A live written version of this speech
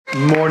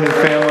Morning,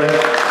 family.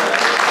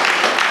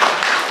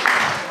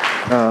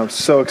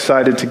 So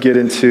excited to get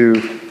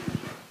into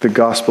the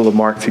Gospel of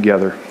Mark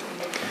together.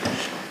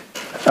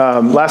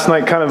 Last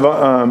night, kind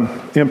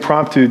of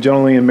impromptu,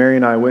 Jonathan and Mary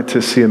and I went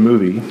to see a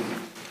movie.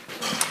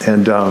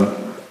 And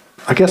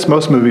I guess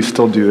most movies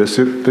still do this.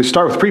 They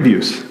start with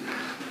previews.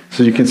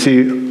 So you can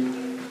see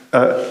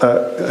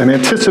an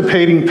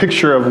anticipating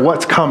picture of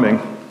what's coming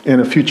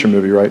in a future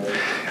movie, right?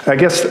 I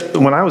guess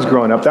when I was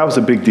growing up, that was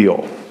a big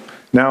deal.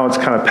 Now it's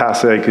kind of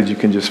passé because you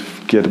can just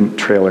get a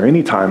trailer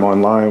anytime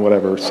online,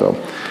 whatever. So,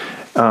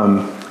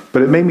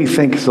 but it made me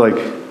think, it's like,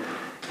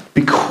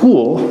 be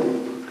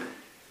cool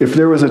if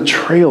there was a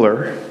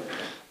trailer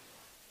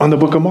on the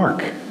book of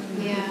Mark.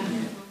 Yeah.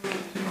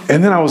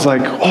 And then I was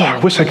like, oh, I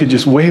wish I could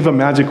just wave a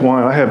magic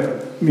wand. I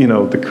have,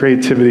 the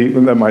creativity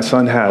that my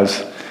son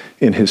has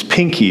in his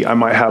pinky. I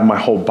might have my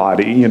whole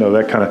body,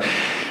 that kind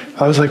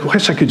of. I was like, I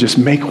wish I could just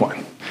make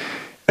one.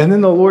 And then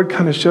the Lord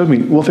kind of showed me,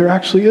 well, there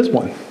actually is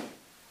one.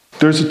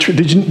 There's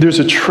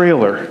a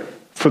trailer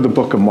for the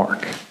book of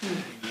Mark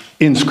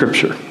in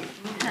Scripture.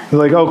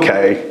 Like,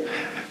 okay,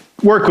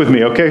 work with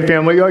me, okay,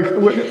 family?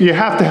 Like, you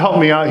have to help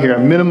me out here.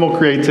 Minimal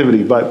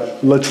creativity,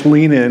 but let's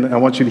lean in. I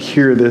want you to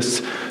hear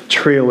this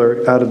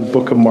trailer out of the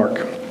book of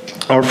Mark,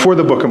 or for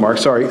the book of Mark,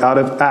 out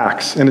of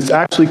Acts. And it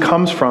actually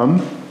comes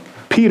from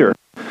Peter.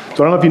 So I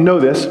don't know if you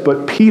know this,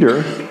 but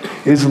Peter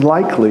is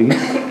likely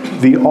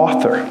the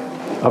author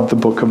of the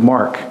book of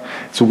Mark.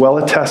 It's well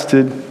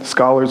attested.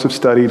 Scholars have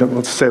studied.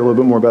 Let's say a little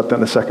bit more about that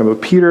in a second.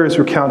 But Peter is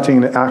recounting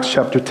in Acts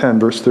chapter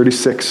 10, verse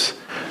 36.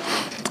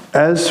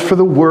 As for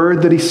the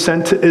word that he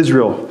sent to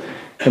Israel,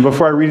 and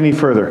before I read any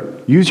further,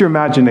 use your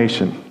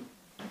imagination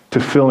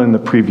to fill in the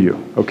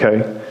preview,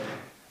 okay?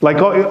 Like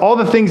all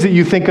the things that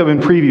you think of in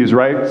previews,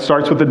 right?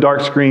 Starts with the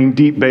dark screen,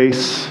 deep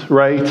bass,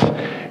 right?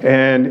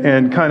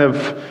 And kind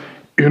of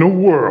in a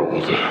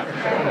world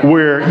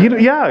where,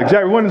 yeah, exactly.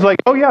 Everyone's like,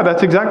 oh yeah,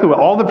 that's exactly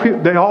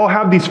what. They all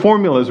have these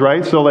formulas,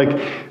 right? So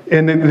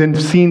and then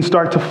scenes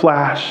start to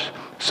flash.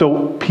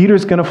 So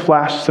Peter's going to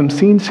flash some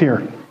scenes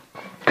here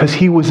because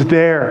he was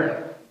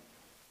there.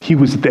 He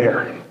was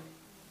there.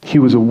 He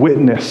was a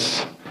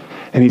witness,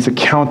 and he's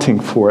accounting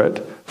for it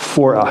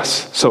for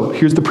us. So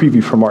here's the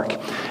preview for Mark.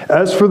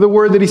 As for the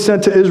word that he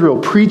sent to Israel,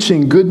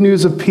 preaching good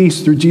news of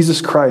peace through Jesus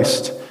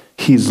Christ,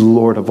 he's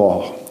Lord of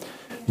all.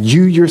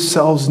 You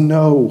yourselves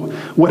know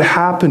what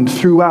happened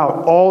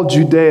throughout all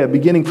Judea,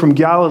 beginning from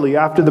Galilee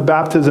after the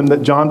baptism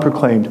that John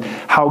proclaimed,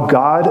 how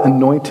God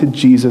anointed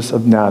Jesus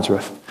of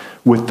Nazareth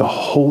with the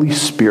Holy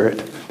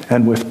Spirit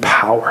and with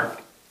power.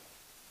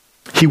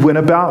 He went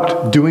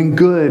about doing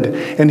good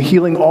and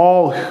healing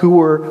all who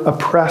were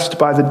oppressed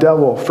by the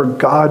devil, for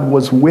God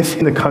was with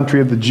him in the country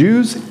of the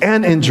Jews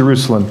and in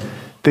Jerusalem.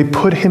 They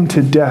put him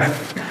to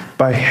death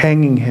by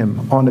hanging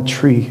him on a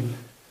tree.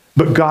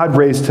 But God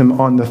raised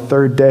him on the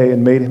third day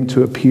and made him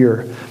to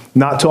appear,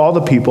 not to all the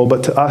people,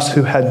 but to us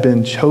who had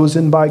been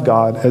chosen by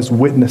God as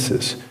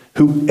witnesses,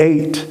 who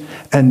ate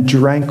and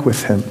drank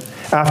with him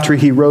after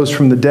he rose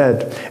from the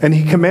dead. And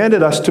he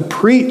commanded us to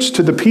preach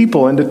to the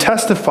people and to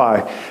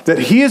testify that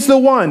he is the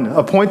one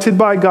appointed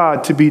by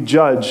God to be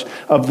judge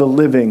of the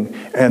living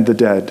and the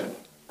dead.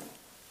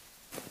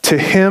 To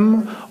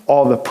him,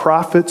 all the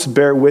prophets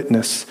bear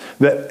witness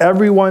that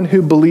everyone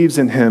who believes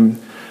in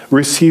him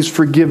receives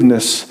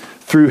forgiveness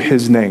through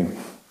his name.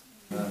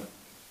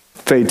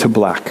 Fade to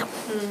black.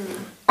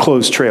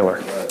 Closed trailer.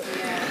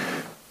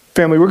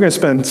 Family, we're going to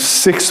spend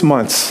 6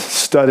 months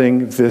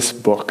studying this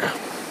book.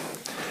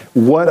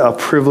 What a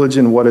privilege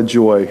and what a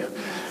joy.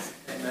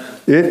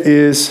 It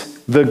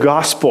is the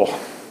gospel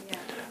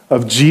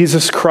of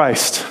Jesus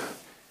Christ,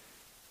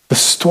 the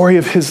story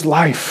of his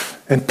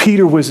life. And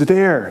Peter was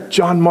there.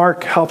 John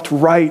Mark helped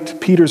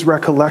write Peter's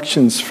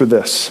recollections for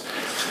this.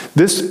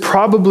 This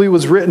probably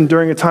was written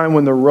during a time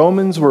when the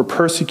Romans were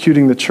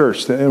persecuting the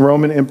church, the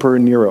Roman Emperor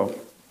Nero.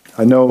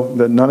 I know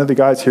that none of the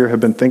guys here have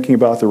been thinking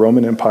about the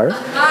Roman Empire,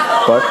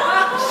 but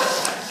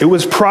it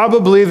was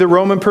probably the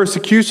Roman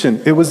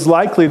persecution. It was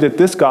likely that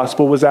this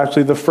gospel was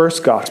actually the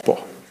first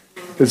gospel.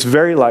 It's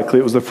very likely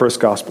it was the first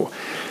gospel.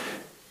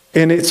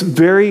 And it's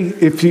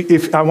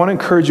if I want to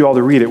encourage you all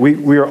to read it.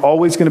 We are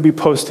always going to be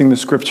posting the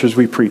scriptures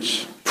we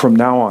preach from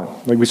now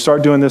on. Like we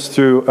started doing this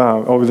through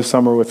over the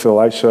summer with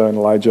Elisha and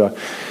Elijah.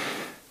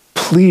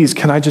 Please,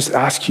 can I just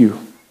ask you,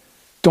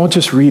 don't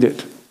just read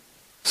it.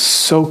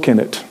 Soak in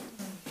it.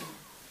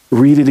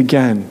 Read it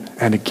again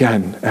and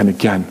again and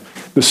again.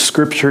 The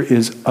scripture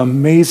is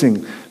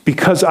amazing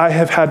because I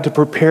have had to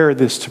prepare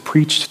this to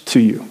preach to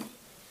you.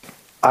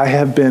 I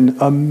have been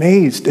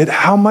amazed at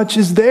how much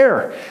is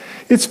there.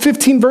 It's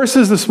 15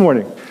 verses this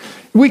morning.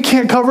 We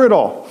can't cover it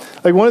all.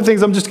 Like one of the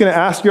things I'm just going to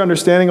ask your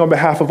understanding on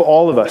behalf of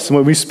all of us, and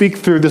when we speak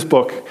through this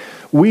book,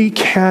 we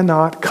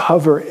cannot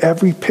cover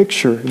every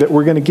picture that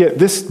we're going to get.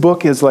 This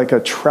book is like a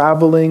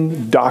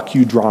traveling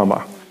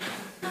docudrama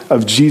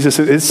of Jesus.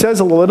 It says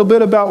a little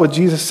bit about what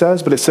Jesus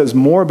says, but it says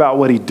more about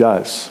what he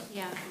does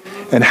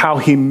and how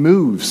he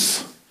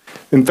moves.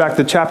 In fact,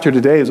 the chapter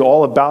today is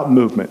all about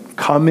movement,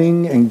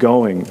 coming and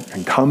going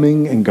and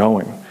coming and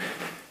going.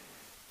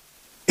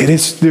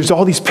 There's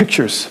all these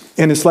pictures,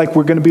 and it's like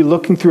we're going to be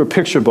looking through a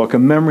picture book, a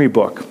memory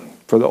book.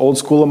 For the old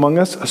school among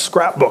us, a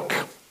scrapbook,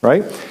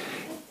 right?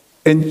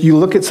 And you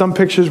look at some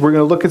pictures, we're going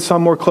to look at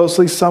some more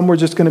closely, some we're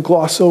just going to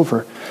gloss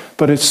over.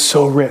 But it's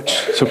so rich.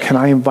 So can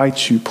I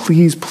invite you,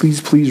 please, please,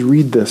 please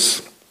read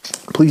this.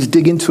 Please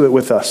dig into it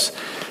with us.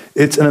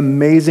 It's an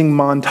amazing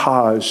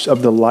montage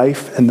of the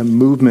life and the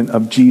movement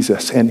of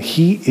Jesus, and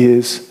he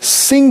is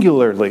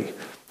singularly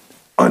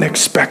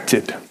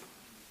unexpected.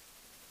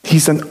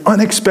 He's an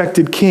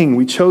unexpected king.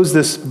 We chose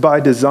this by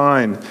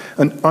design,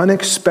 an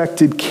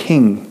unexpected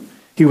king.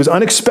 He was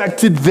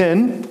unexpected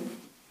then,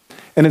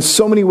 and in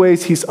so many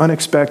ways, he's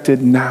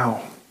unexpected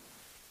now.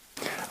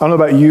 I don't know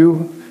about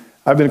you.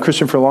 I've been a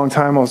Christian for a long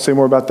time. I'll say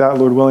more about that,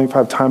 Lord willing, if I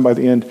have time by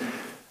the end.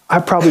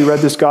 I've probably read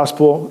this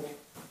gospel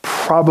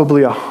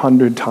probably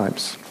 100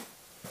 times.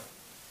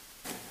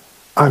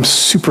 I'm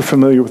super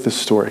familiar with this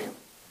story.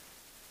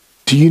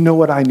 Do you know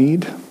what I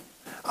need?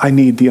 I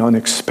need the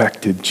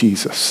unexpected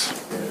Jesus.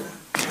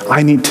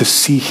 I need to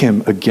see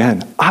him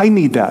again. I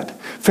need that.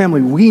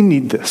 Family, we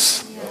need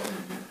this.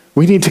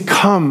 We need to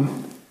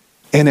come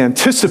and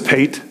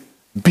anticipate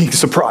being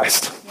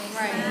surprised.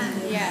 Right.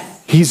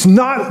 Yes. He's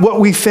not what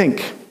we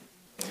think.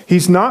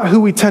 He's not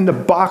who we tend to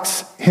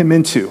box him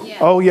into. Yes.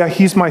 Oh yeah,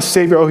 he's my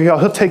savior. Oh yeah,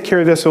 he'll take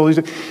care of this.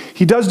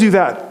 He does do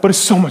that, but it's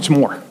so much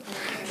more.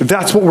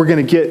 That's what we're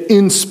going to get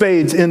in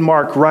spades in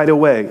Mark right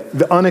away.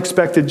 The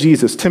unexpected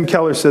Jesus. Tim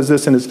Keller says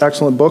this in his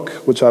excellent book,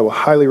 which I will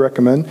highly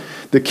recommend,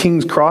 The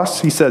King's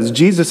Cross. He says,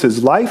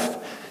 Jesus' life,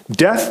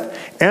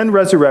 death, and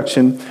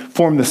resurrection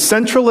form the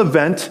central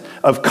event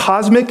of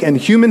cosmic and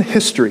human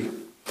history,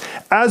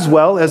 as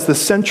well as the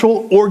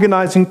central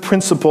organizing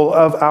principle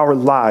of our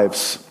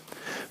lives.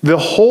 The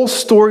whole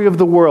story of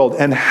the world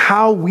and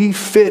how we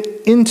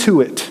fit into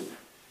it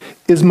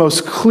is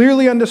most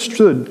clearly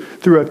understood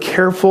through a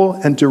careful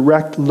and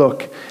direct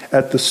look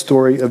at the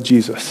story of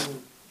Jesus.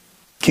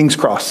 King's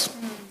Cross.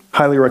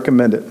 Highly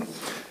recommend it.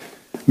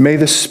 May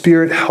the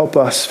Spirit help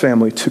us,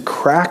 family, to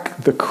crack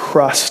the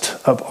crust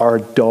of our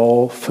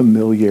dull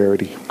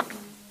familiarity.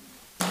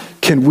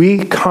 Can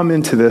we come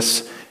into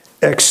this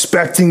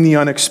expecting the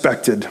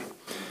unexpected?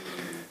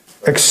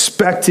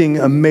 Expecting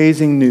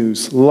amazing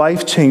news,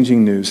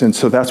 life-changing news. And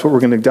so that's what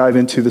we're going to dive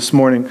into this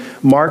morning.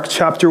 Mark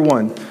chapter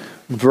 1,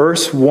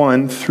 verse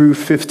 1 through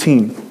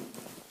 15.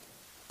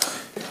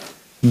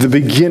 The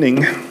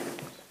beginning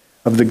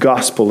of the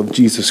gospel of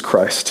Jesus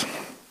Christ.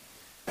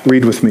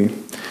 Read with me.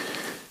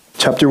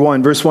 Chapter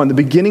 1, verse 1. The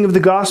beginning of the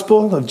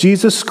gospel of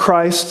Jesus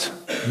Christ,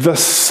 the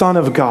Son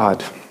of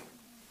God.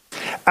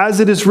 As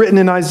it is written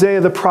in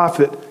Isaiah the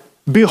prophet,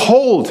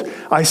 behold,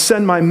 I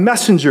send my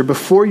messenger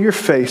before your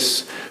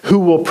face, who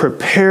will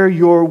prepare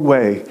your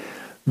way.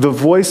 The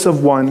voice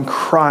of one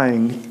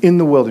crying in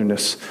the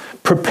wilderness,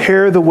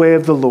 prepare the way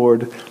of the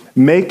Lord,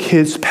 make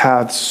his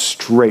paths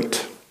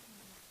straight.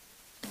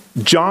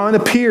 John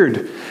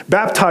appeared,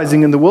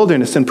 baptizing in the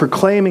wilderness and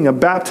proclaiming a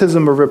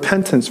baptism of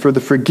repentance for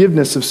the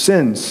forgiveness of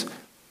sins.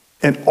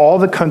 And all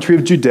the country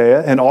of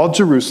Judea and all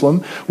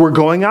Jerusalem were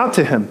going out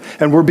to him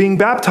and were being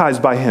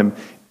baptized by him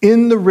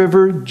in the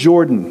river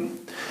Jordan,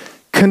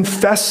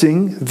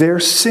 confessing their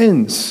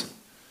sins.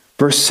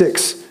 Verse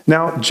 6,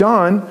 now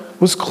John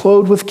was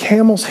clothed with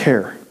camel's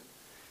hair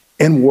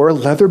and wore a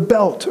leather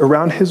belt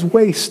around his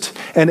waist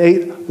and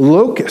ate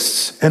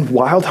locusts and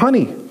wild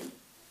honey.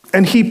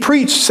 And he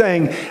preached,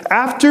 saying,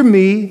 after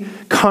me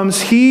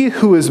comes he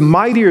who is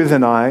mightier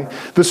than I,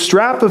 the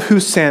strap of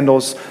whose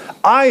sandals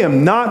I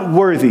am not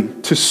worthy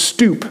to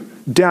stoop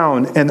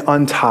down and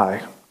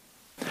untie.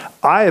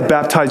 I have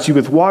baptized you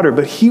with water,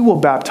 but he will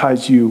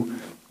baptize you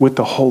with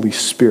the Holy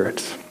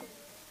Spirit.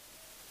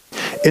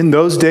 In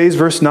those days,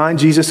 verse 9,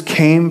 Jesus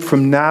came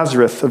from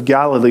Nazareth of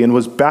Galilee and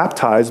was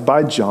baptized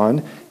by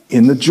John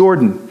in the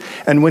Jordan.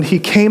 And when he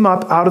came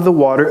up out of the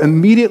water,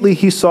 immediately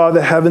he saw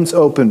the heavens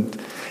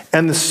opened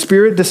and the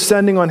Spirit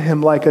descending on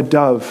him like a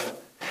dove.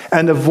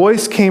 And a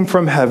voice came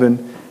from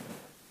heaven,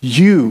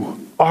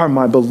 you are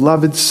my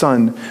beloved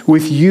Son.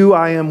 With you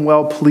I am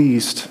well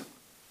pleased.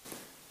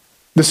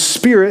 The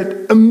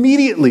Spirit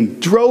immediately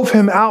drove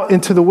him out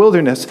into the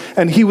wilderness,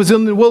 and he was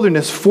in the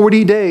wilderness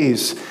 40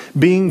 days,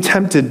 being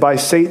tempted by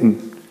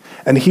Satan.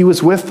 And he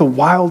was with the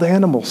wild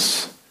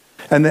animals,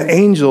 and the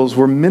angels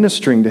were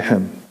ministering to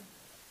him.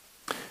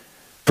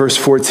 Verse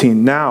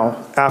 14,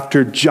 now,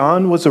 after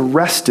John was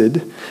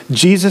arrested,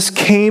 Jesus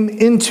came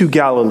into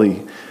Galilee,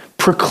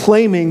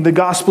 proclaiming the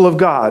gospel of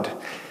God,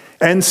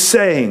 and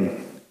saying,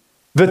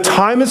 the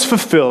time is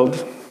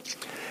fulfilled,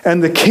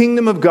 and the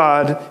kingdom of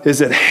God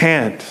is at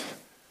hand.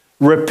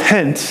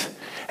 Repent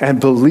and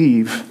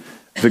believe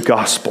the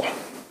gospel.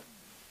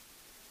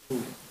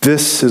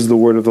 This is the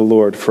word of the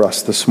Lord for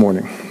us this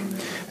morning.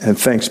 And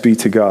thanks be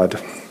to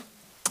God.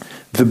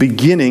 The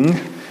beginning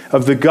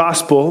of the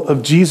gospel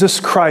of Jesus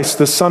Christ,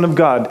 the Son of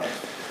God.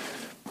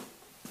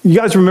 You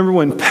guys remember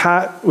when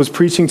Pat was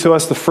preaching to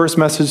us the first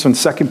message on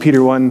 2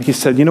 Peter 1, he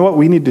said, you know what,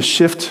 we need to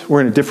shift.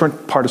 We're in a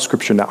different part of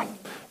Scripture now.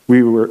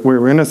 We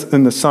were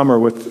in the summer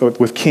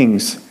with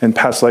Kings, and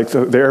Pat's like,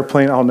 the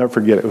airplane, I'll never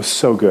forget it. It was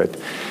so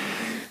good.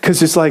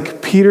 Because it's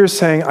like Peter's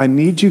saying, I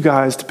need you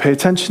guys to pay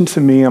attention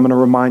to me. I'm going to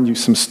remind you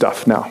some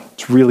stuff now.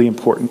 It's really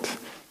important.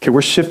 Okay,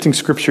 we're shifting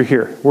scripture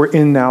here. We're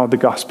in now the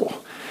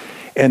gospel.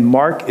 And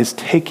Mark is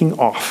taking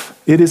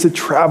off. It is a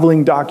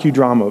traveling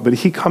docudrama, but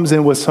he comes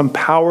in with some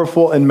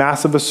powerful and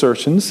massive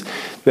assertions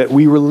that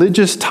we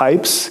religious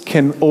types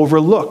can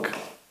overlook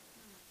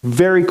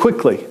very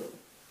quickly.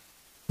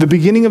 The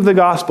beginning of the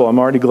gospel, I'm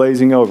already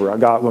glazing over. I'm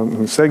going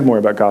to say more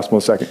about gospel in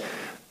a second.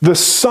 The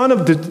Son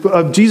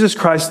of Jesus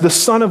Christ, the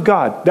Son of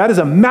God. That is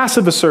a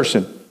massive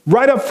assertion.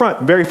 Right up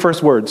front, very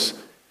first words.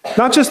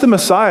 Not just the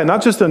Messiah,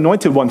 not just the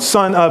anointed one,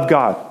 Son of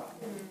God.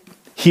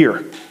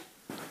 Here.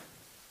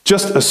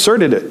 Just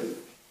asserted it.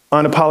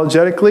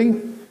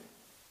 Unapologetically,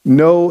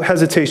 no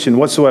hesitation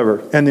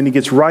whatsoever. And then he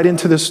gets right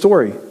into the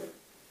story.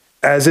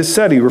 As it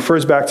said, he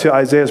refers back to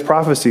Isaiah's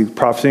prophecy,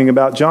 prophesying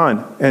about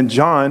John. And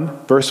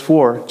John, verse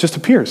 4, just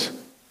appears.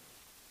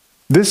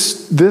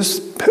 This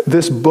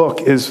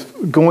book is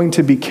going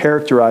to be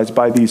characterized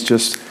by these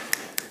just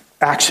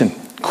action,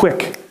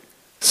 quick,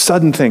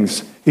 sudden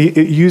things.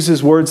 It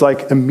uses words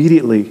like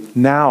immediately,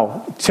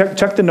 now.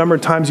 Check the number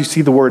of times you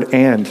see the word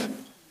and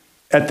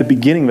at the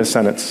beginning of a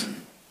sentence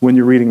when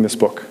you're reading this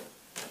book.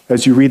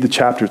 As you read the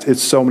chapters,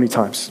 it's so many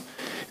times.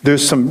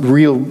 There's some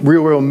real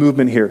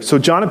movement here. So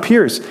John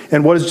appears,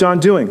 and what is John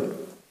doing?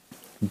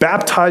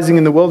 Baptizing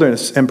in the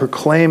wilderness and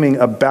proclaiming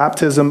a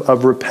baptism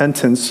of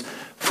repentance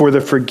for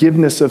the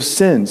forgiveness of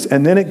sins.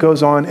 And then it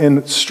goes on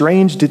in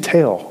strange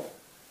detail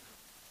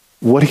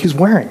what he's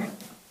wearing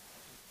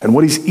and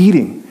what he's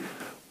eating.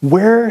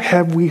 Where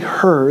have we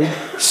heard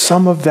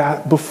some of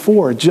that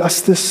before,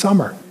 just this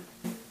summer?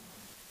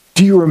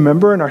 Do you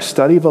remember in our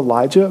study of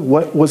Elijah,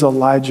 what was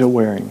Elijah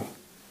wearing?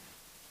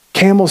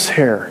 Camel's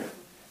hair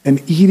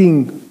and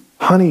eating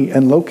honey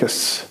and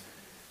locusts.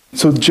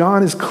 So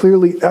John is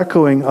clearly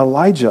echoing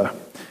Elijah.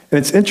 And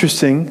it's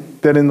interesting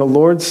that in the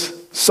Lord's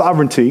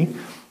sovereignty,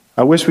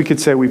 I wish we could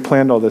say we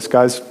planned all this,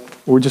 guys.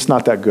 We're just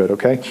not that good,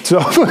 okay? So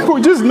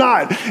we're just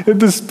not.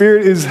 The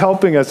Spirit is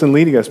helping us and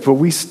leading us. But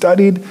we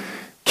studied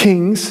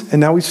Kings,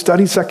 and now we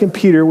study 2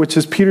 Peter, which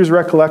is Peter's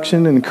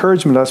recollection and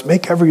encouragement to us.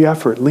 Make every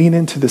effort. Lean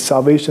into the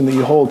salvation that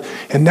you hold.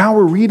 And now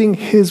we're reading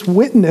his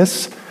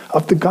witness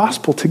of the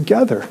gospel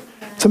together.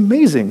 It's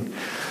amazing.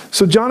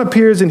 So John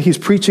appears and he's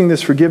preaching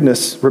this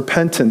forgiveness,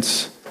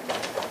 repentance.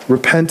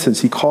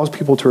 Repentance. He calls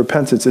people to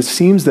repentance. It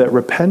seems that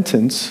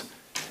repentance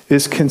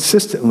is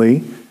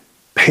consistently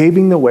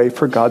paving the way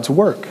for God's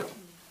work.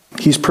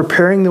 He's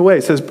preparing the way.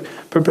 It says,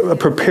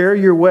 prepare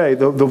your way,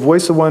 the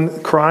voice of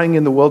one crying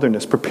in the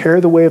wilderness.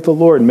 Prepare the way of the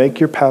Lord, make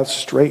your path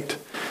straight.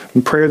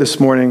 In prayer this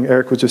morning,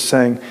 Eric was just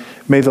saying,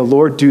 may the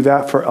Lord do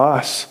that for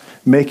us,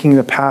 making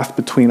the path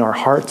between our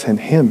hearts and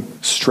him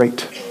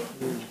straight.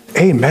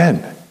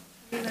 Amen.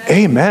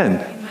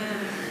 Amen.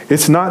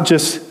 It's not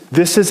just,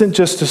 this isn't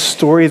just a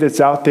story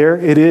that's out there.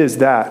 It is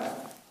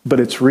that, but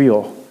it's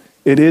real.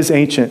 It is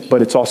ancient,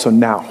 but it's also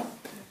now.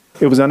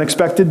 It was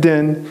unexpected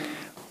then.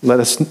 Let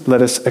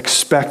us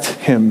expect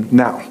him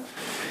now.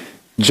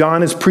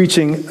 John is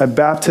preaching a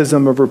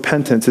baptism of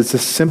repentance. It's a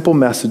simple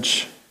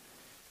message,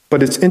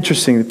 but it's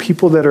interesting. The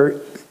people that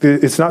are,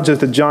 it's not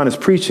just that John is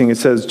preaching. It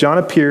says John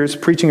appears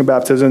preaching a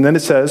baptism, and then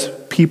it says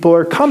people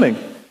are coming,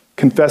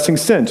 confessing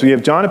sin. So you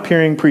have John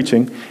appearing,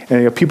 preaching, and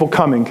you have people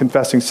coming,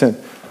 confessing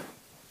sin.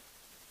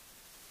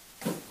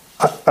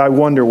 I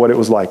wonder what it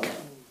was like.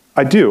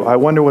 I do. I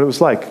wonder what it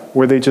was like.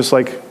 Were they just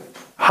like,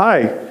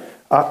 hi,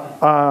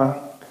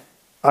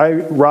 I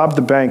robbed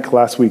the bank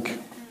last week.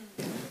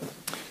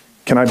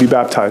 Can I be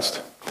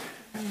baptized?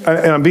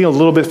 And I'm being a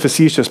little bit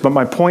facetious, but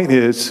my point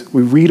is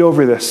we read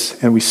over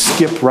this and we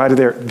skip right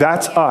there.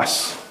 That's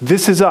us.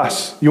 This is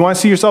us. You want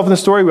to see yourself in the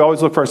story? We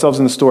always look for ourselves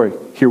in the story.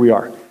 Here we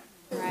are.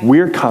 Right.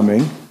 We're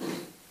coming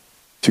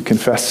to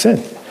confess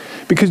sin.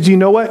 Because do you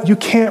know what? You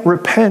can't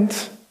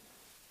repent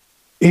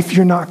if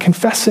you're not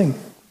confessing.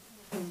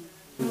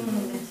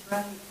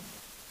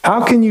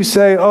 How can you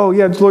say, oh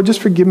yeah, Lord,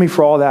 just forgive me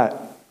for all that?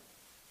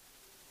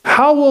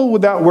 How well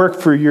would that work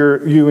for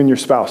you and your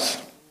spouse?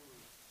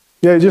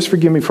 Yeah, just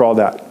forgive me for all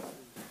that.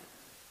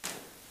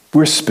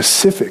 We're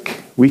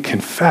specific. We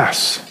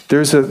confess.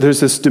 There's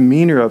this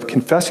demeanor of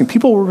confessing.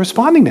 People were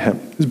responding to him.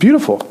 It's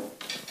beautiful.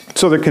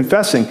 So they're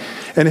confessing.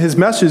 And his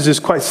message is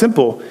quite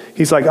simple.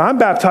 He's like, I'm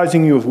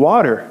baptizing you with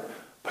water,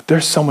 but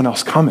there's someone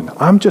else coming.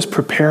 I'm just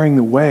preparing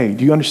the way.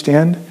 Do you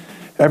understand?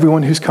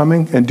 Everyone who's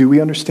coming, and do we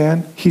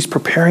understand? He's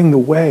preparing the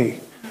way.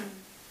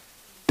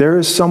 There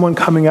is someone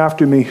coming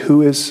after me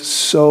who is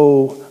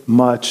so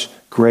much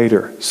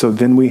greater. So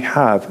then we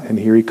have, and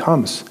here he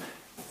comes.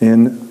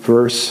 In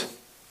verse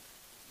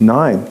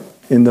 9,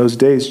 in those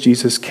days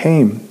Jesus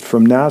came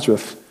from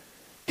Nazareth.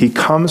 He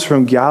comes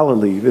from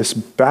Galilee, this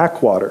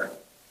backwater,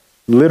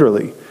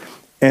 literally,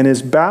 and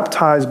is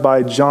baptized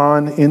by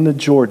John in the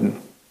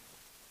Jordan.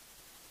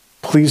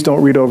 Please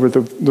don't read over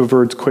the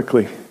words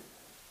quickly.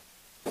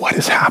 What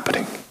is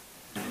happening?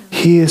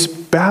 He is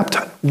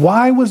baptized.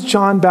 Why was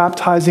John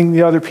baptizing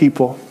the other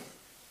people?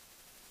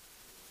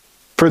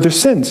 For their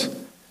sins.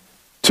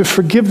 to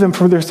forgive them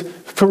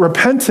for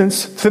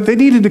repentance, that they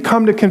needed to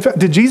come to confess.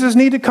 Did Jesus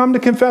need to come to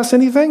confess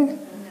anything?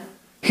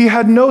 He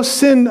had no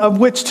sin of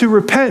which to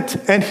repent,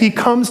 and he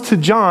comes to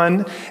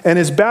John and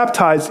is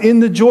baptized in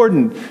the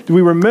Jordan. Do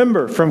we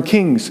remember from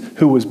Kings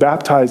who was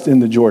baptized in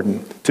the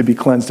Jordan to be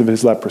cleansed of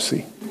his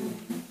leprosy?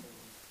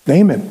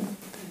 Naaman.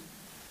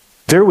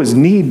 There was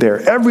need there.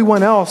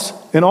 Everyone else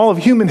in all of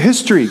human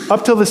history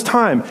up till this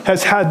time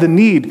has had the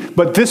need,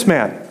 but this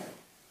man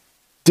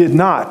did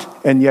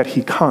not, and yet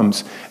he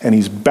comes and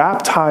he's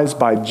baptized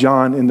by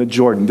John in the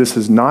Jordan. This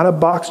is not a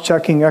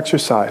box-checking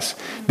exercise.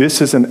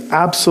 This is an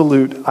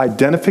absolute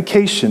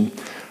identification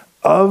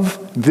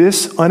of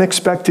this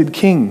unexpected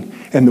king,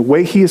 and the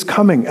way he is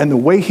coming and the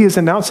way he is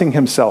announcing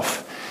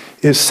himself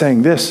is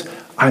saying this: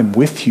 I'm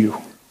with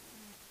you.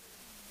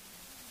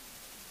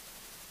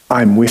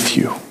 I'm with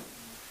you.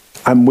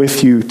 I'm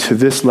with you to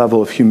this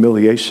level of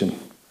humiliation,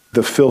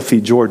 the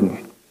filthy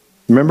Jordan.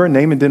 Remember,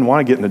 Naaman didn't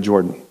want to get in the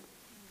Jordan.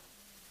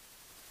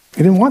 He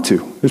didn't want to.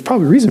 There's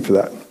probably a reason for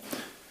that.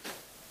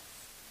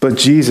 But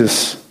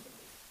Jesus,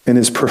 in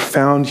his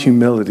profound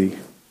humility,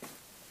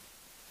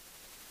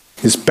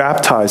 is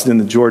baptized in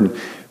the Jordan.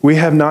 We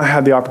have not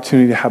had the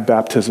opportunity to have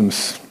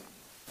baptisms.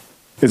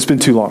 It's been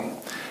too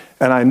long.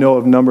 And I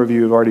know a number of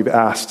you have already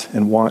asked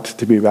and want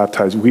to be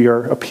baptized. We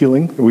are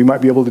appealing. We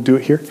might be able to do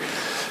it here.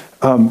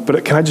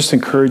 But can I just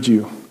encourage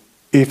you,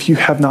 if you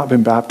have not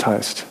been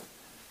baptized,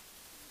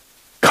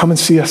 come and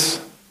see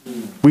us.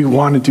 We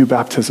want to do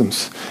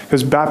baptisms.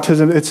 Because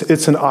baptism,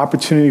 it's an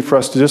opportunity for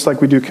us to, just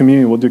like we do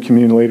communion, we'll do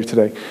communion later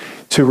today,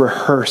 to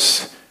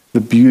rehearse the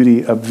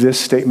beauty of this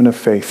statement of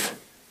faith.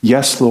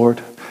 Yes,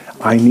 Lord,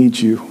 I need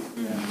you.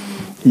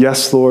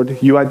 Yes,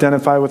 Lord, you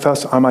identify with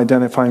us, I'm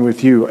identifying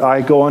with you.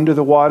 I go under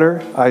the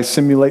water, I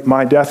simulate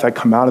my death, I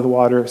come out of the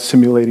water,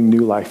 simulating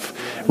new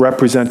life,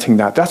 representing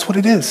that. That's what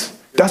it is.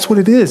 That's what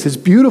it is. It's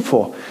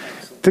beautiful.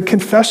 The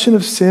confession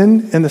of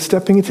sin and the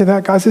stepping into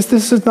that, guys,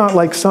 this is not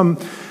like some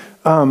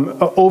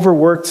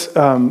overworked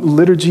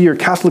liturgy or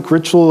Catholic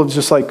ritual of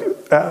just like,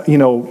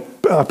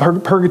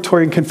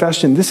 purgatory and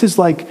confession. This is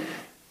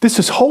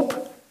hope.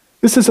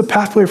 This is a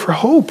pathway for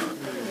hope.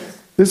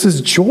 This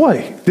is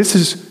joy. This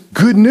is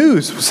good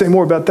news. We'll say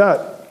more about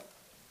that.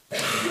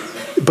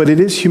 But it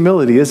is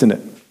humility, isn't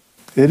it?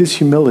 It is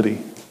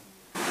humility.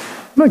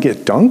 I'm going to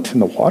get dunked in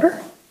the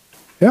water?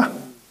 Yeah,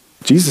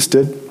 Jesus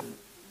did.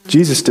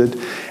 Jesus did.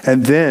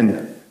 And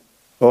then,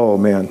 oh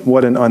man,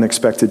 what an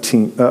unexpected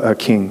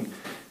king.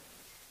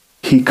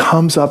 He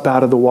comes up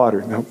out of the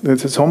water. Now,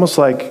 it's almost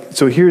like,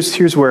 so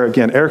here's where,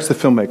 again, Eric's the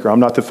filmmaker. I'm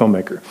not the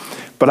filmmaker.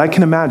 But I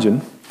can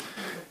imagine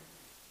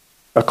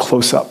a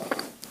close-up,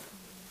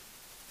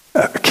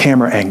 a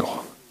camera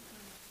angle.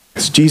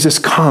 As Jesus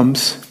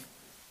comes,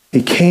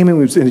 he came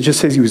and it just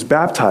says he was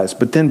baptized.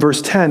 But then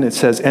verse 10, it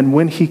says, and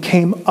when he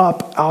came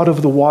up out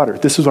of the water,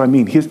 this is what I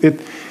mean.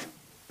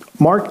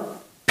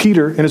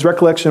 Peter, in his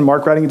recollection,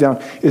 Mark writing it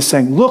down, is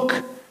saying, look,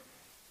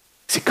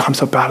 as he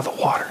comes up out of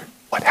the water,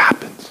 what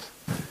happens?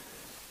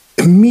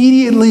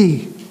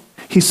 Immediately,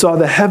 he saw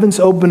the heavens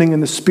opening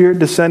and the Spirit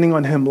descending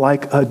on him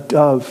like a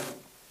dove.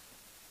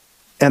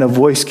 And a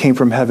voice came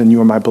from heaven,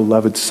 you are my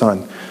beloved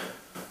Son.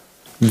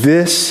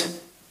 These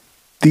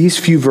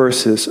few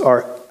verses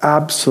are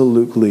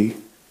absolutely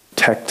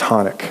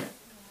tectonic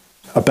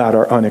about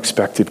our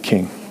unexpected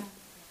King.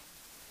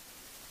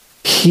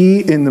 He,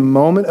 in the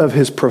moment of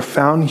his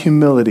profound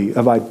humility,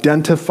 of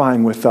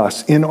identifying with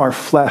us in our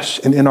flesh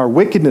and in our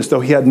wickedness, though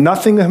he had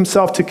nothing of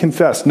himself to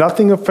confess,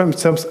 nothing of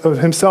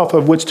himself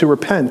of which to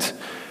repent,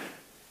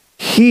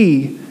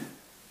 he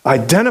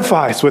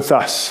identifies with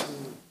us.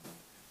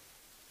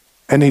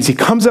 And as he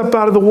comes up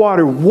out of the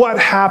water, what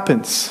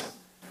happens?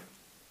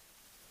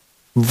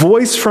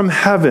 Voice from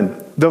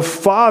heaven, the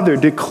Father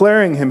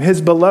declaring him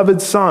his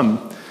beloved Son.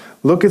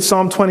 Look at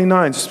Psalm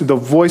 29, the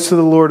voice of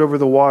the Lord over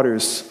the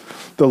waters.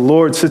 The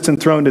Lord sits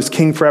enthroned as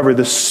King forever.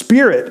 The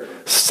Spirit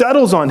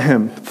settles on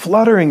him,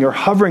 fluttering or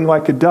hovering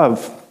like a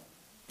dove.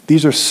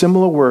 These are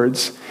similar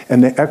words,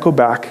 and they echo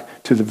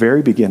back to the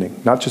very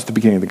beginning, not just the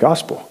beginning of the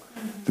gospel,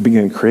 the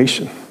beginning of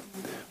creation,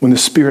 when the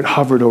Spirit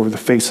hovered over the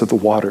face of the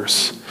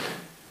waters.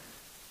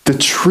 The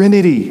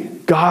Trinity,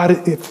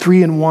 God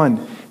 3 in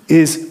 1,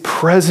 is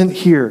present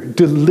here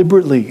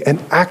deliberately and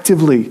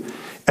actively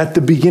at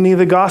the beginning of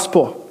the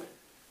gospel.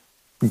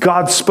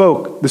 God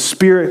spoke, the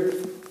Spirit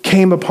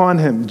came upon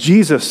him.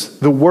 Jesus,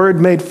 the Word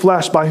made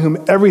flesh, by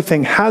whom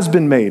everything has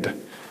been made.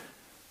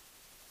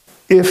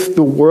 If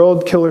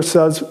Tim Keller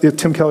says,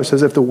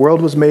 if the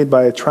world was made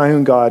by a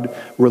triune God,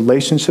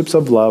 relationships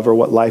of love are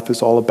what life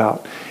is all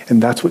about.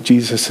 And that's what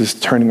Jesus is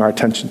turning our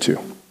attention to.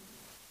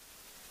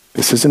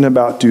 This isn't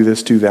about do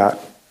this, do that.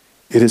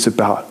 It is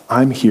about,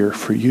 I'm here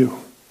for you.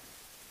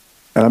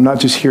 And I'm not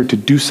just here to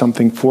do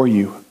something for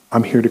you.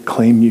 I'm here to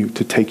claim you,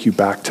 to take you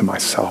back to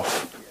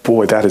myself.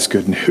 Boy, that is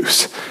good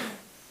news.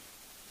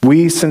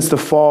 We, since the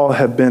fall,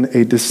 have been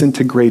a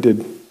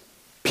disintegrated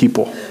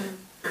people.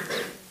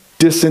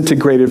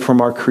 Disintegrated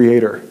from our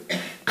Creator.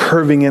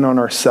 Curving in on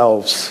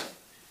ourselves.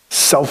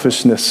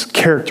 Selfishness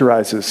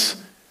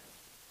characterizes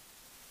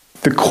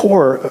The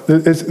core,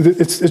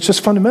 it's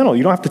just fundamental.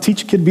 You don't have to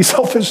teach a kid to be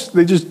selfish.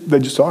 They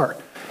just are.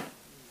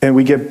 And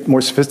we get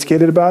more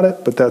sophisticated about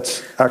it, but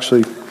that's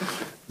actually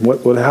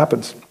what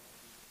happens.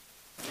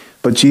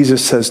 But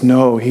Jesus says,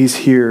 no, he's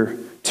here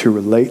to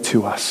relate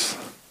to us.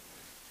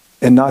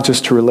 And not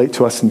just to relate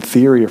to us in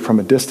theory or from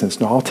a distance.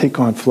 No, I'll take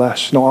on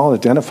flesh. No, I'll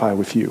identify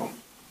with you.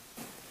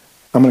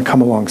 I'm going to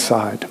come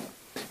alongside,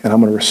 and I'm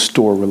going to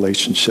restore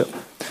relationship.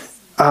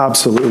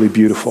 Absolutely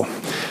beautiful.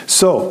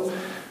 So,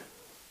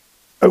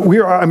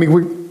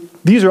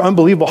 these are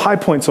unbelievable high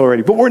points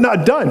already, but we're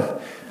not done.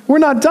 We're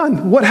not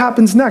done. What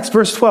happens next?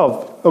 Verse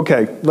 12.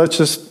 Okay, let's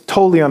just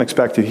totally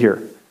unexpected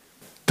here.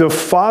 The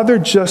Father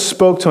just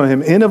spoke to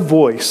him in a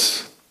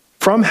voice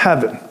from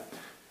heaven.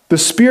 The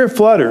Spirit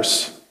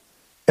flutters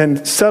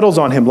and settles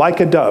on him like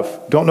a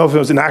dove. Don't know if it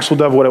was an actual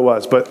dove, what it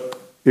was, but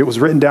it was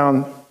written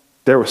down.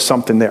 There was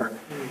something there.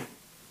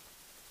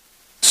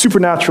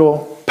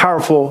 Supernatural,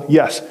 powerful,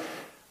 yes.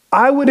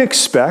 I would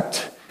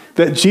expect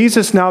that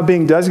Jesus, now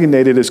being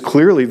designated as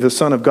clearly the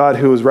Son of God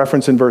who was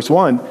referenced in verse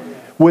 1,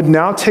 would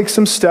now take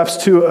some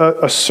steps to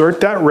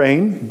assert that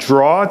reign,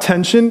 draw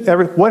attention.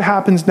 What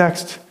happens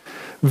next?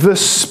 The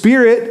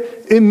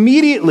Spirit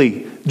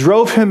immediately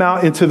drove him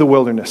out into the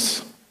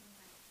wilderness.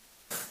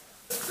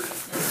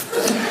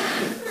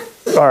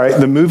 All right,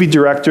 the movie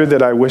director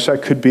that I wish I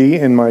could be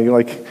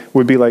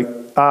would be like,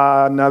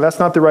 no, that's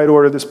not the right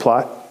order of this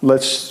plot.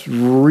 Let's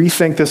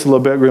rethink this a little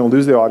bit. We're going to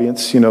lose the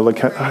audience.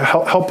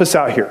 Help us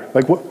out here.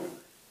 Like, what?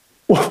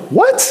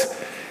 What?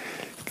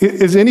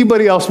 Is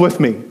anybody else with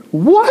me?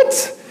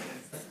 What?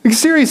 Like,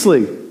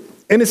 seriously.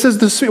 And it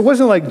says, it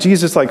wasn't like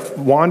Jesus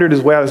wandered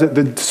his way out.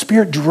 The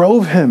Spirit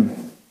drove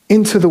him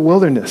into the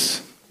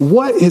wilderness.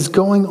 What is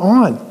going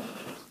on?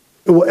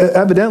 Well,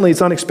 evidently,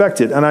 it's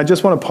unexpected. And I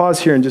just want to pause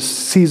here and just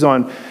seize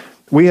on,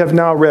 we have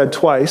now read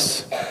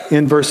twice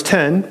in verse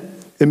 10,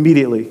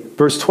 immediately.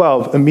 Verse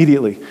 12,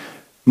 immediately.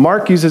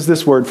 Mark uses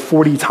this word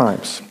 40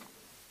 times.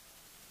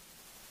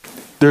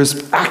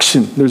 There's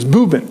action. There's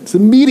movement. It's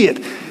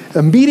immediate.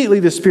 Immediately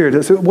the Spirit,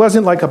 it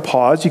wasn't like a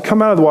pause. You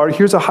come out of the water,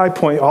 here's a high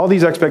point, all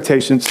these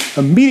expectations,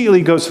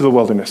 immediately goes to the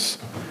wilderness.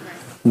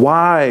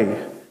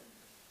 Why?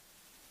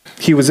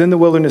 He was in the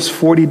wilderness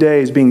 40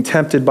 days being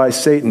tempted by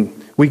Satan.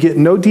 We get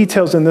no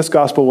details in this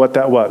gospel what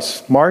that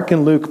was. Mark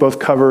and Luke both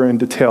cover in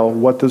detail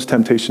what those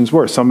temptations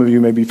were. Some of you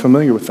may be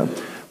familiar with them.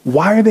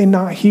 Why are they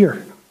not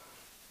here?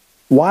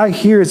 Why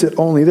here is it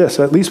only this?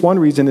 At least one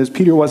reason is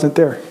Peter wasn't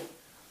there.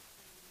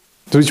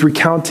 So he's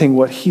recounting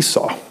what he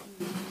saw.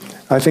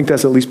 I think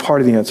that's at least part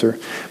of the answer.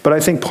 But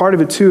I think part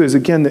of it too is,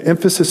 again, the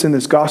emphasis in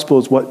this gospel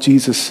is what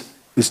Jesus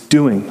is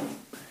doing.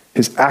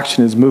 His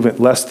action, his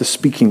movement, less the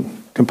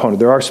speaking component.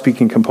 There are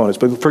speaking components.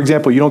 But for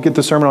example, you don't get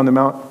the Sermon on the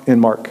Mount in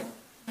Mark.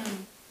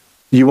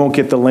 You won't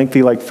get the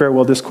lengthy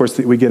farewell discourse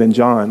that we get in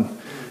John,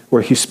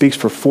 where he speaks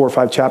for 4 or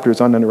 5 chapters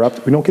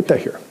uninterrupted. We don't get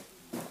that here.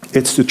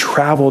 It's the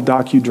travel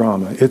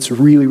docudrama. It's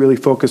really, really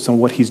focused on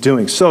what he's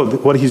doing. So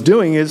what he's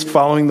doing is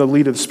following the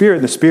lead of the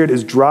Spirit. The Spirit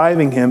is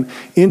driving him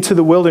into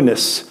the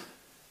wilderness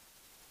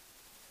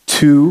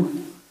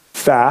to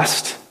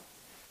fast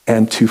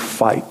and to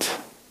fight.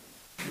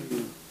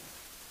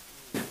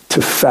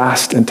 To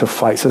fast and to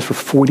fight. It says for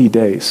 40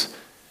 days.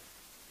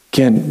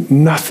 Again,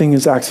 nothing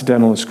is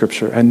accidental in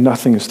Scripture and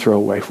nothing is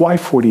throwaway. Why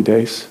 40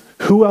 days?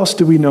 Who else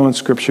do we know in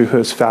Scripture who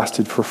has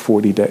fasted for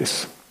 40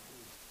 days?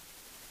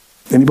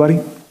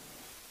 Anybody?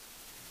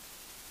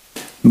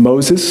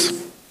 Moses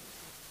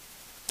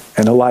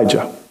and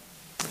Elijah,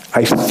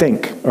 I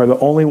think, are the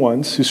only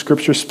ones who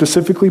Scripture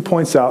specifically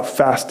points out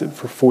fasted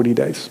for 40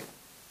 days.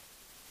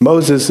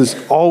 Moses is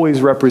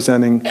always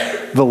representing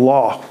the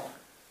law,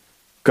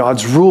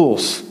 God's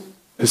rules,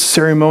 his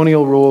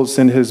ceremonial rules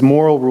and his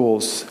moral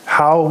rules,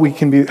 how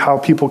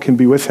people can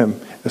be with him,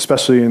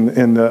 especially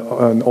in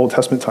the Old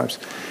Testament times.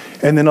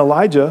 And then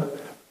Elijah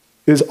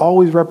is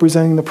always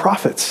representing the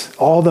prophets,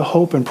 all the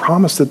hope and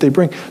promise that they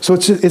bring. So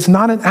it's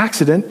not an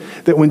accident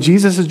that when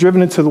Jesus is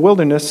driven into the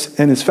wilderness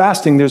and is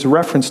fasting, there's a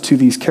reference to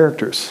these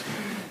characters.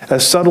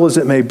 As subtle as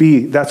it may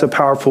be, that's a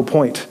powerful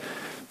point.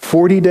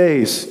 40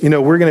 days,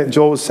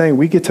 Joel was saying,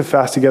 we get to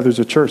fast together as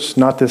a church,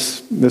 not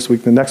this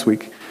week, the next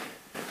week.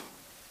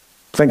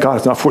 Thank God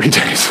it's not 40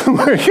 days.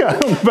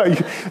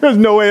 There's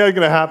no way that's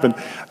going to happen.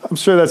 I'm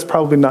sure that's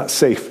probably not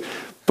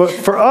safe. But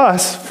for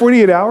us,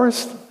 48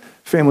 hours,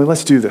 family,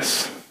 let's do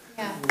this.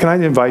 Yeah. Can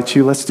I invite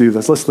you? Let's do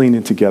this. Let's lean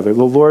in together.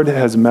 The Lord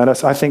has met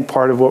us. I think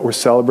part of what we're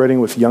celebrating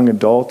with young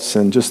adults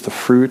and just the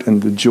fruit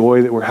and the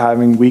joy that we're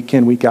having week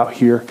in, week out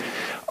here,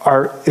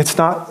 it's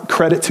not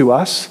credit to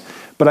us,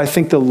 but I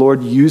think the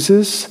Lord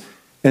uses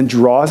and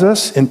draws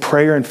us in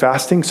prayer and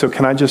fasting. So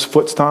can I just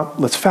foot stomp?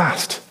 Let's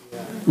fast.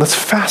 Let's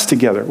fast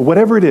together.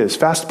 Whatever it is,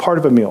 fast part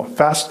of a meal,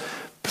 fast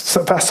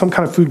some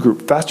kind of food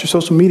group, fast your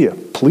social media.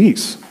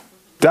 Please,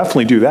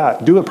 definitely do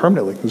that. Do it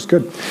permanently. It was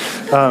good.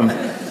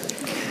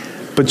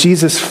 But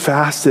Jesus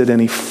fasted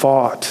and he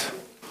fought.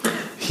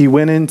 He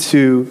went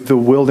into the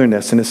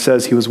wilderness and it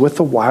says he was with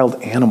the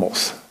wild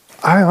animals.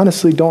 I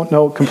honestly don't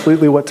know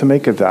completely what to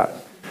make of that,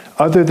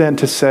 other than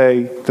to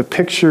say the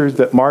picture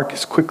that Mark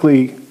is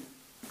quickly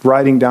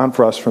writing down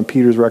for us from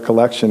Peter's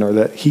recollection are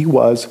that he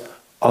was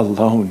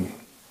alone.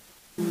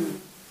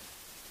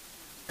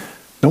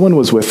 No one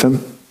was with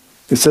him.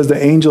 It says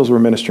the angels were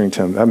ministering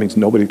to him. That means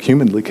nobody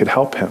humanly could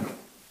help him.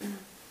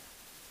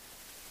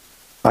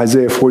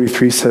 Isaiah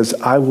 43 says,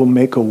 I will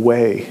make a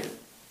way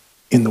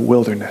in the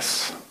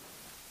wilderness.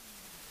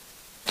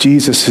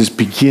 Jesus is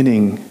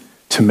beginning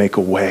to make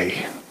a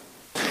way.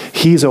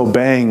 He's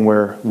obeying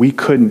where we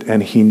couldn't,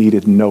 and he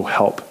needed no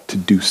help to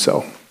do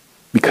so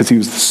because he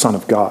was the Son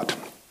of God.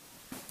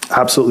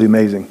 Absolutely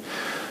amazing.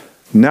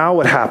 Now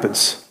what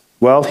happens?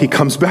 Well, he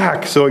comes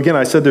back. So again,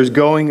 I said there's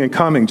going and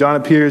coming. John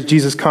appears,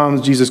 Jesus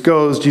comes, Jesus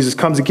goes, Jesus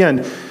comes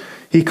again.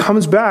 He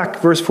comes back,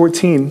 verse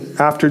 14,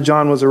 after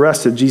John was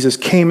arrested. Jesus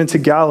came into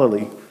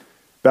Galilee,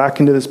 back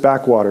into this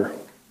backwater.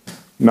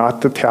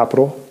 Not the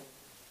capital,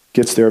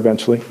 gets there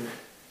eventually,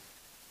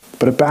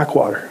 but a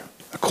backwater,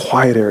 a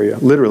quiet area,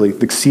 literally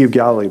the Sea of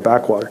Galilee,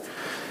 backwater,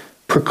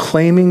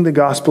 proclaiming the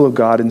gospel of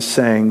God and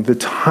saying, the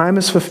time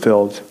is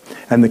fulfilled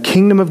and the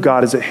kingdom of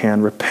God is at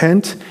hand.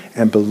 Repent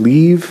and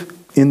believe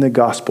in the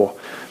gospel.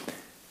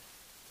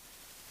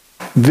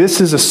 This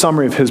is a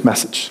summary of his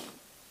message.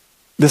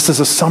 This is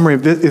a summary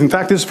of this. In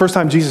fact, this is the first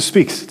time Jesus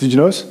speaks. Did you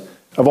notice?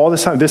 Of all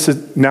this time,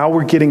 now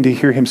we're getting to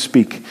hear him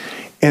speak.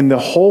 And the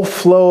whole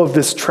flow of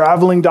this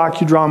traveling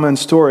docudrama and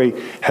story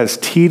has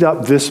teed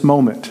up this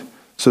moment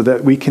so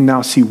that we can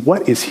now see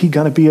what is he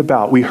going to be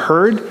about. We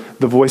heard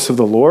the voice of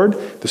the Lord,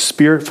 the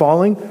Spirit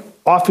falling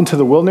off into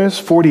the wilderness,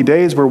 40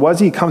 days. Where was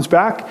he? He comes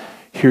back.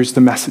 Here's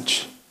the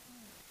message.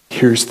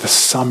 Here's the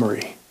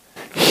summary.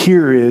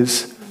 Here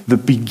is the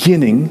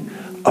beginning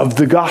of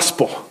the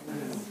gospel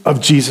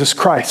of Jesus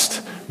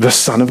Christ, the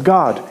Son of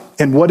God.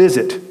 And what is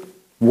it?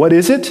 What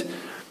is it?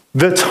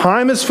 The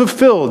time is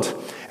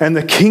fulfilled and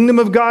the kingdom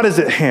of God is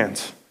at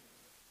hand.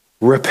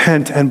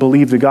 Repent and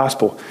believe the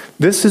gospel.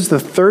 This is the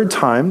third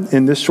time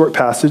in this short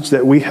passage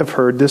that we have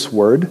heard this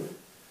word,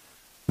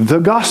 the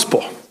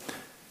gospel.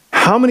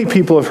 How many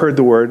people have heard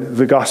the word,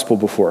 the gospel,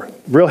 before?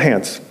 Real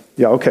hands.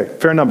 Yeah, okay,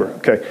 fair number.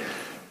 Okay.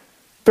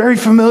 Very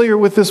familiar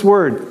with this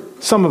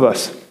word. Some of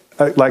us.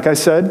 Like I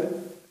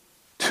said,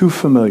 too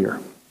familiar.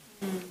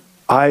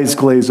 Eyes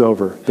glaze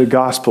over. The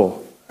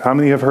gospel. How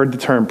many have heard the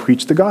term,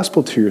 preach the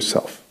gospel to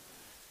yourself?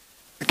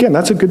 Again,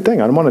 that's a good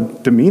thing. I don't want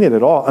to demean it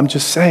at all. I'm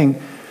just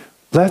saying,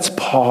 let's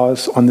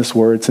pause on this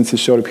word since it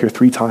showed up here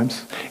 3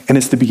 times. And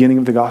it's the beginning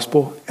of the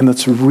gospel. And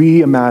let's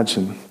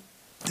reimagine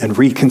and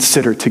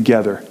reconsider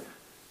together.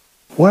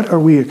 What are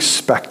we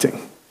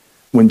expecting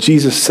when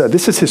Jesus said,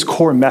 this is his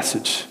core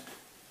message.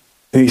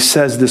 And he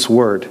says this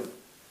word,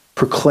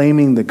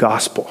 proclaiming the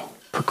gospel.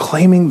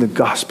 Proclaiming the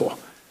gospel.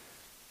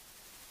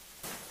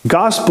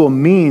 Gospel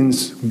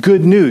means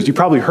good news. You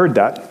probably heard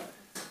that.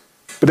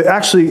 But it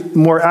actually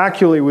more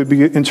accurately would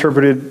be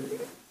interpreted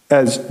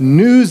as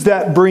news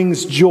that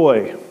brings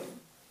joy.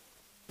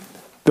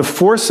 The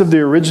force of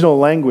the original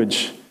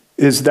language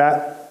is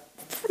that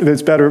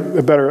it's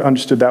better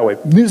understood that way.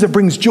 News that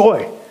brings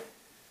joy.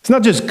 It's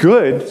not just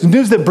good, it's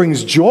news that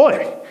brings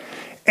joy.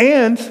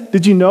 And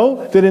did you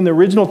know that in the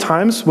original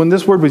times when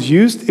this word was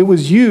used, it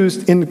was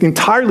used in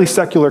entirely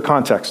secular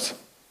context?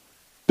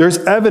 There's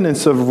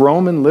evidence of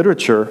Roman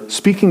literature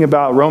speaking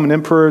about Roman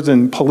emperors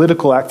and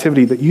political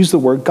activity that used the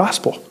word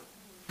gospel.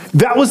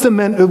 That was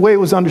the way it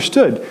was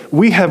understood.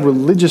 We have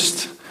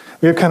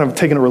kind of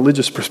taken a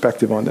religious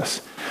perspective on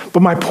this.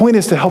 But my point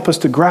is to help us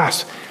to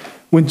grasp.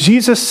 When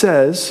Jesus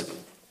says,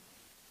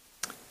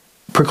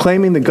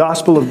 proclaiming the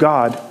gospel of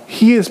God,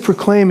 he is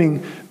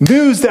proclaiming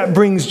news that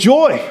brings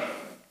joy.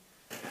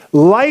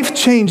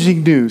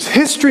 Life-changing news,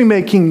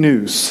 history-making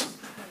news.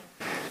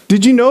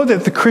 Did you know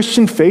that the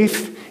Christian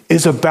faith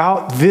is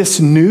about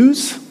this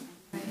news?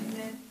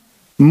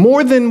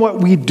 More than what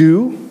we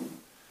do,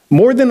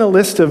 more than a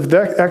list of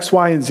X,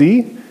 Y, and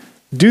Z.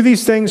 Do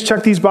these things,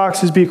 check these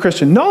boxes, be a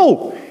Christian.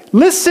 No,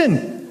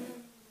 listen.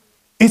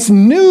 It's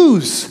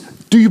news.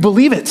 Do you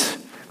believe it?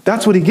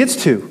 That's what he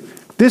gets to.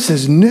 This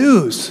is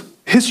news,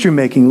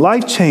 history-making,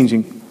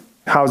 life-changing.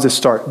 How does this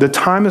start? The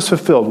time is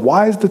fulfilled.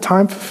 Why is the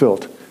time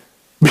fulfilled?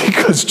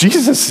 Because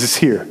Jesus is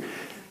here.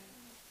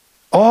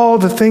 All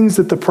the things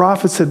that the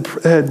prophets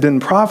had been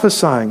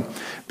prophesying,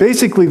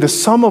 basically the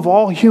sum of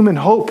all human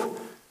hope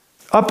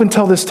up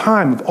until this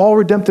time, of all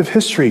redemptive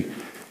history.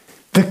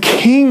 The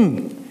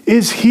King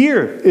is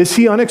here. Is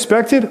he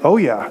unexpected? Oh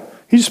yeah.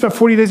 He just spent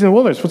 40 days in the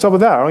wilderness. What's up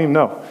with that? I don't even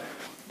know.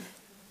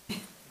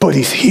 But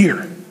he's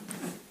here.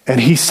 And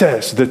he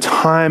says, the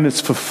time is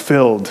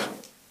fulfilled.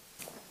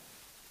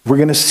 We're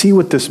going to see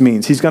what this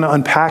means. He's going to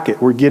unpack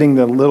it. We're getting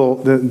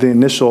the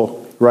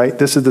initial, right?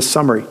 This is the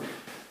summary.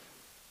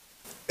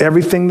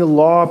 Everything the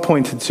law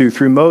pointed to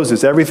through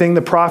Moses, everything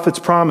the prophets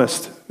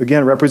promised,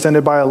 again,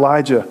 represented by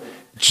Elijah,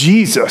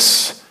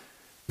 Jesus,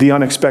 the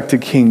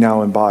unexpected King,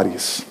 now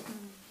embodies.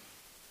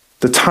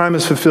 The time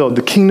is fulfilled.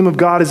 The kingdom of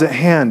God is at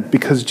hand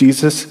because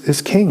Jesus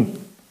is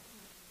King.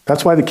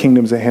 That's why the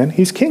kingdom is at hand.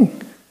 He's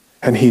King.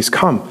 And he's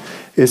come.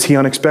 Is he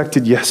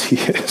unexpected? Yes, he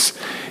is.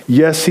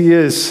 Yes, he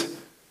is.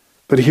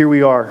 But here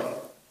we are.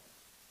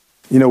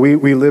 You know,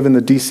 we live in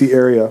the D.C.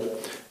 area.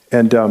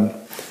 And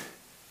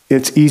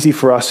it's easy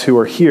for us who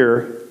are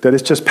here that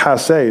it's just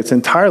passé. It's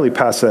entirely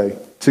passé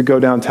to go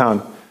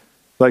downtown.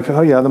 Like,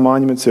 oh yeah, the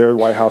monument's there, the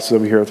White House is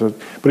over here.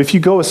 But if you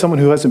go with someone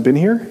who hasn't been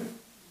here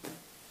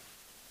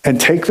and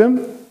take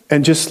them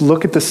and just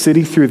look at the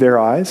city through their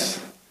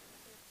eyes,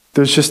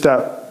 there's just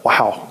that,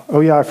 wow, oh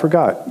yeah, I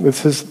forgot.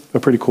 This is a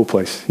pretty cool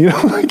place.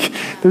 Like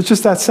there's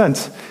just that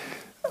sense.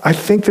 I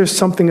think there's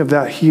something of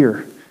that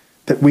here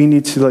that we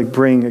need to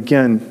bring.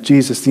 Again,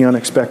 Jesus, the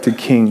unexpected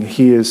King,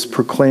 he is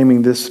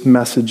proclaiming this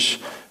message.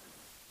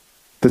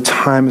 The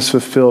time is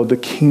fulfilled. The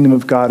kingdom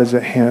of God is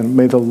at hand.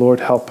 May the Lord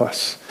help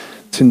us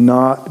to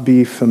not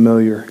be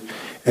familiar.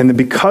 And then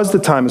because the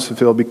time is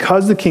fulfilled,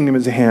 because the kingdom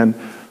is at hand,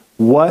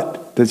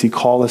 what does he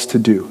call us to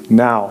do?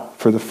 Now,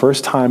 for the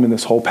first time in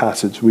this whole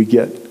passage, we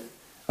get,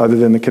 other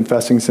than the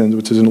confessing sins,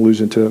 which is an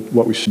allusion to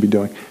what we should be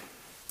doing,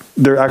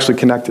 they're actually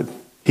connected.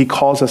 He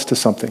calls us to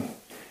something.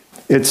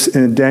 It's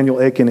in Daniel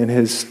Akin, in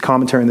his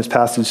commentary on this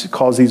passage,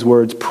 calls these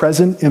words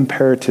present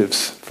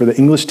imperatives. For the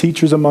English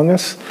teachers among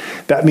us,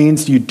 that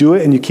means you do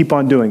it and you keep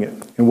on doing it.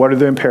 And what are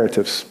the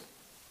imperatives?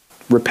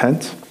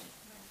 Repent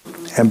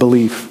and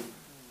believe.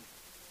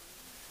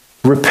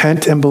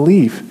 Repent and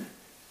believe.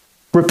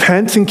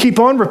 Repent and keep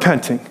on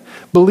repenting.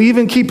 Believe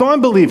and keep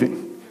on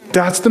believing.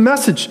 That's the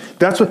message.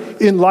 That's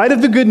what, in light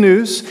of the good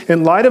news,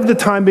 in light of the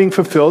time being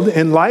fulfilled,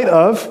 in light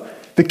of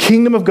the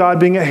kingdom of God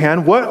being at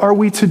hand, what are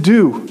we to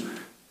do?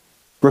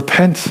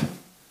 Repent.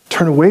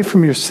 Turn away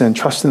from your sin.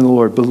 Trust in the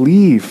Lord.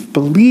 Believe.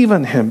 Believe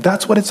in him.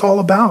 That's what it's all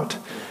about.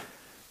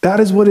 That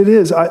is what it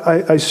is.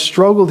 I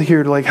struggled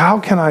here to how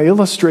can I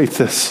illustrate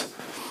this?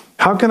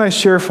 How can I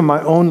share from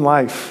my own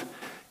life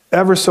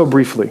ever so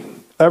briefly?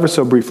 Ever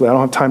so briefly. I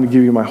don't have time to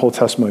give you my whole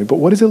testimony, but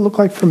what does it look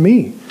like for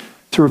me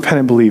to repent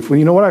and believe? Well,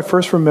 you know what I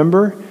first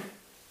remember?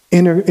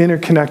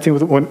 Interconnecting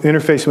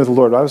interfacing with the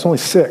Lord. I was only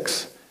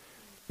 6.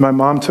 My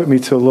mom took me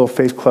to a little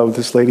faith club with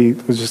this lady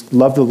who just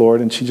loved the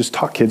Lord, and she just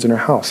taught kids in her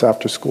house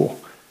after school.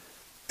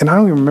 And I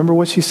don't even remember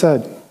what she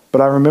said,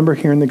 but I remember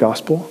hearing the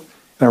gospel,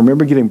 and I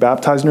remember getting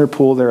baptized in her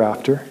pool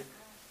thereafter.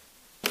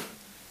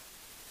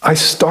 I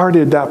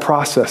started that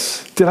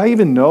process. Did I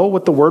even know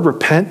what the word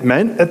repent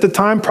meant at the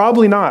time?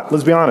 Probably not,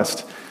 let's be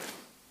honest.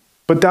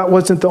 But that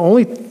wasn't the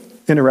only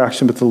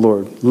interaction with the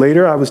Lord.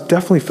 Later, I was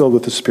definitely filled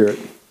with the Spirit.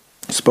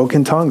 Spoke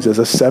in tongues as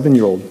a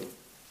 7-year-old.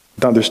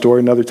 Another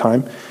story, another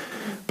time.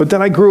 But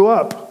then I grew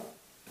up,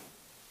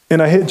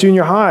 and I hit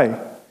junior high,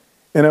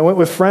 and I went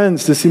with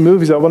friends to see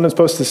movies I wasn't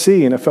supposed to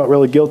see, and I felt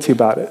really guilty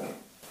about it.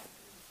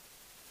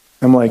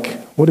 I'm like,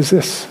 what is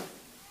this?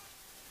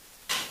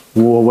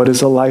 Well, what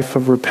does a life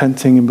of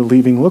repenting and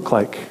believing look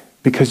like?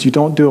 Because you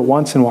don't do it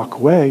once and walk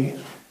away.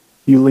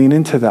 You lean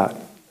into that.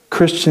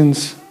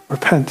 Christians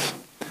repent.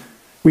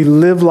 We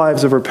live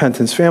lives of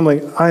repentance.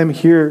 Family, I am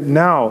here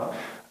now,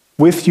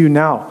 with you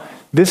now.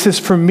 This is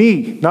for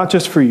me, not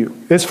just for you.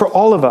 It's for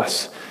all of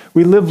us.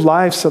 We live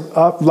lives of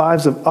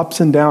ups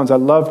and downs. I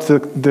love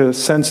the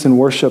sense in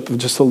worship of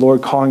just the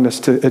Lord calling us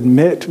to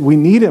admit we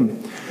need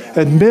him.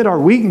 Admit our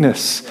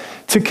weakness.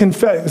 To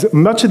confess.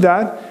 Much of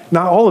that,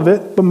 not all of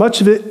it, but much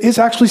of it is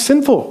actually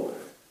sinful.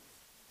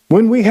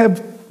 When we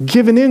have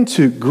given in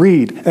to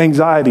greed,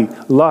 anxiety,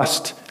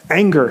 lust,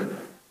 anger,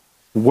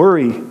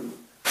 worry,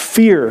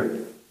 fear,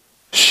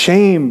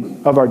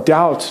 shame of our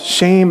doubts,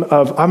 shame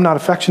of I'm not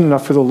affectionate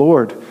enough for the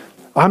Lord.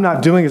 I'm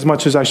not doing as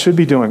much as I should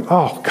be doing.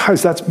 Oh,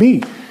 guys, that's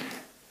me.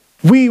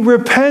 We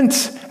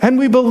repent and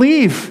we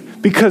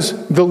believe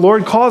because the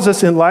Lord calls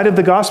us in light of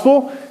the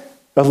gospel,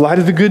 in light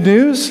of the good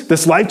news,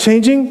 that's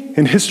life-changing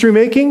and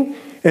history-making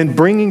and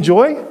bringing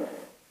joy.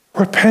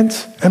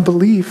 Repent and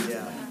believe.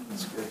 Yeah,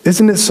 that's good.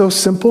 Isn't it so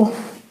simple?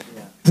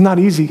 Yeah. It's not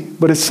easy,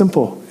 but it's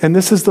simple. And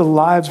this is the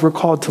lives we're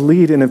called to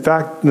lead. And in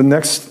fact, the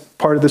next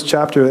part of this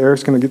chapter that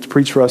Eric's going to get to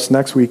preach for us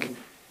next week,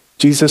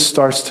 Jesus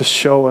starts to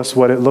show us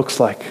what it looks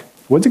like.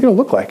 What's it going to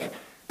look like?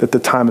 That the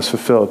time is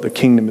fulfilled, the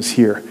kingdom is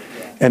here,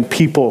 and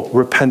people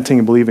repenting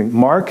and believing.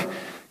 Mark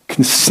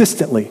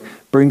consistently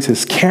brings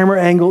his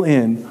camera angle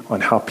in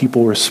on how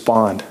people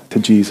respond to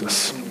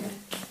Jesus.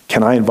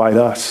 Can I invite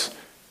us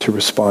to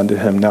respond to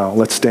him now?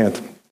 Let's stand.